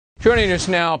Joining us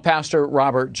now, Pastor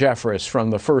Robert Jeffress from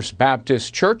the First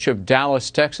Baptist Church of Dallas,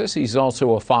 Texas. He's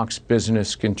also a Fox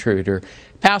Business contributor.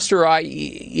 Pastor,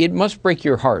 it must break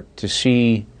your heart to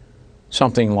see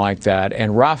something like that.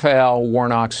 And Raphael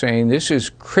Warnock saying this is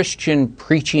Christian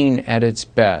preaching at its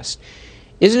best.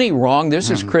 Isn't he wrong? This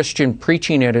is Christian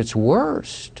preaching at its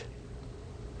worst.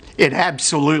 It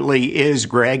absolutely is,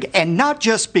 Greg, and not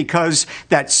just because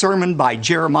that sermon by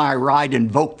Jeremiah Wright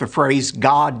invoked the phrase,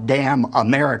 "God damn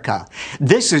America."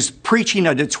 This is preaching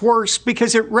at its worst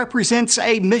because it represents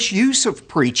a misuse of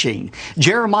preaching.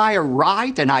 Jeremiah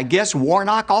Wright and I guess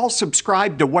Warnock all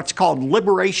subscribe to what's called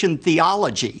liberation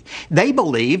theology. They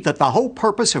believe that the whole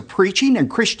purpose of preaching and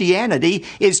Christianity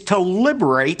is to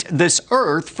liberate this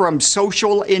earth from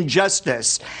social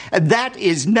injustice. That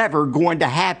is never going to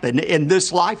happen in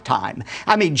this lifetime.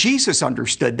 I mean, Jesus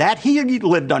understood that. He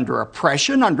lived under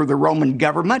oppression, under the Roman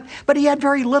government, but he had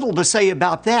very little to say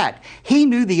about that. He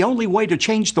knew the only way to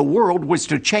change the world was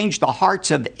to change the hearts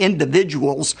of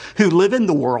individuals who live in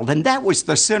the world, and that was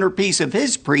the centerpiece of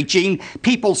his preaching,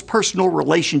 people's personal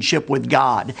relationship with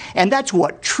God. And that's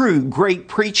what true great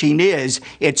preaching is.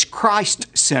 It's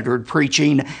Christ-centered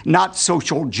preaching, not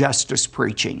social justice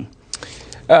preaching.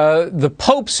 The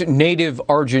Pope's native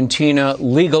Argentina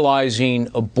legalizing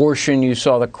abortion, you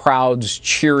saw the crowds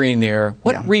cheering there.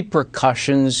 What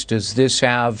repercussions does this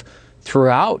have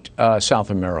throughout South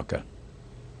America?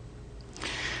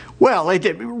 Well,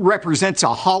 it represents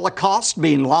a holocaust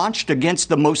being launched against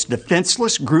the most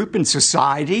defenseless group in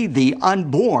society, the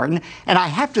unborn. And I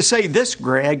have to say this,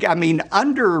 Greg, I mean,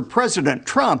 under President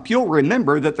Trump, you'll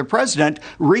remember that the president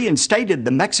reinstated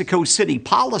the Mexico City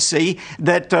policy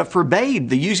that forbade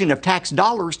the using of tax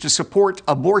dollars to support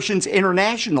abortions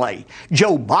internationally.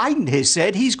 Joe Biden has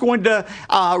said he's going to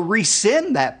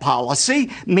rescind that policy,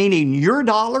 meaning your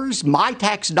dollars, my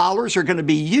tax dollars, are going to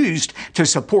be used to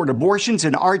support abortions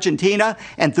in Argentina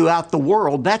and throughout the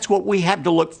world. That's what we have to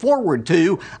look forward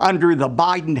to under the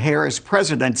Biden-Harris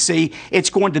presidency. It's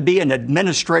going to be an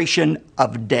administration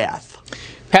of death.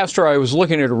 Pastor, I was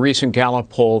looking at a recent Gallup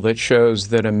poll that shows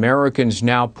that Americans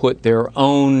now put their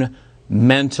own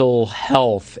mental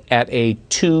health at a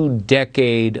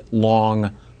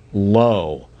 2-decade-long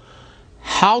low.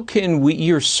 How can we,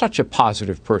 you're such a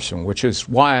positive person, which is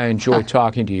why I enjoy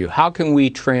talking to you. How can we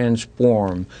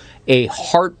transform a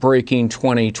heartbreaking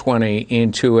 2020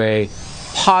 into a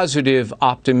positive,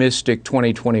 optimistic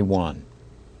 2021?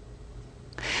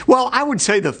 Well, I would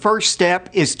say the first step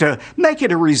is to make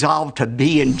it a resolve to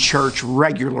be in church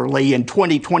regularly in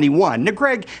 2021. Now,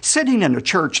 Greg, sitting in a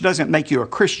church doesn't make you a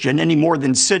Christian any more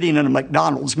than sitting in a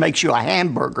McDonald's makes you a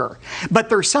hamburger. But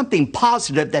there's something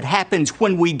positive that happens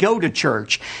when we go to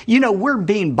church. You know, we're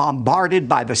being bombarded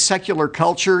by the secular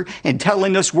culture and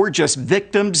telling us we're just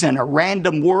victims in a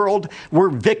random world. We're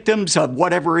victims of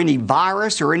whatever any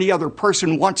virus or any other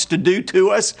person wants to do to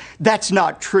us. That's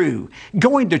not true.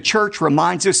 Going to church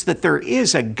reminds us that there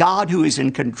is a God who is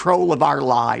in control of our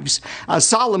lives.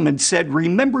 Solomon said,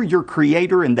 "Remember your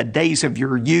Creator in the days of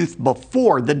your youth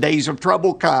before the days of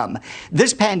trouble come."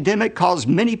 This pandemic caused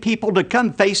many people to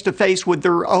come face to face with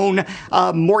their own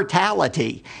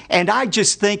mortality. And I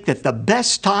just think that the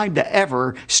best time to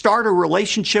ever start a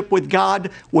relationship with God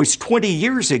was 20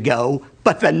 years ago.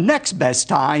 But the next best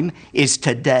time is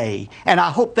today. And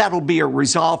I hope that'll be a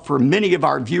resolve for many of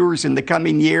our viewers in the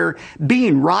coming year.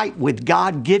 Being right with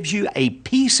God gives you a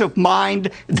peace of mind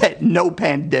that no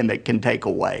pandemic can take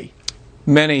away.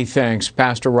 Many thanks,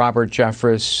 Pastor Robert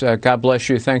Jeffress. God bless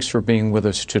you. Thanks for being with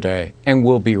us today. And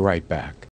we'll be right back.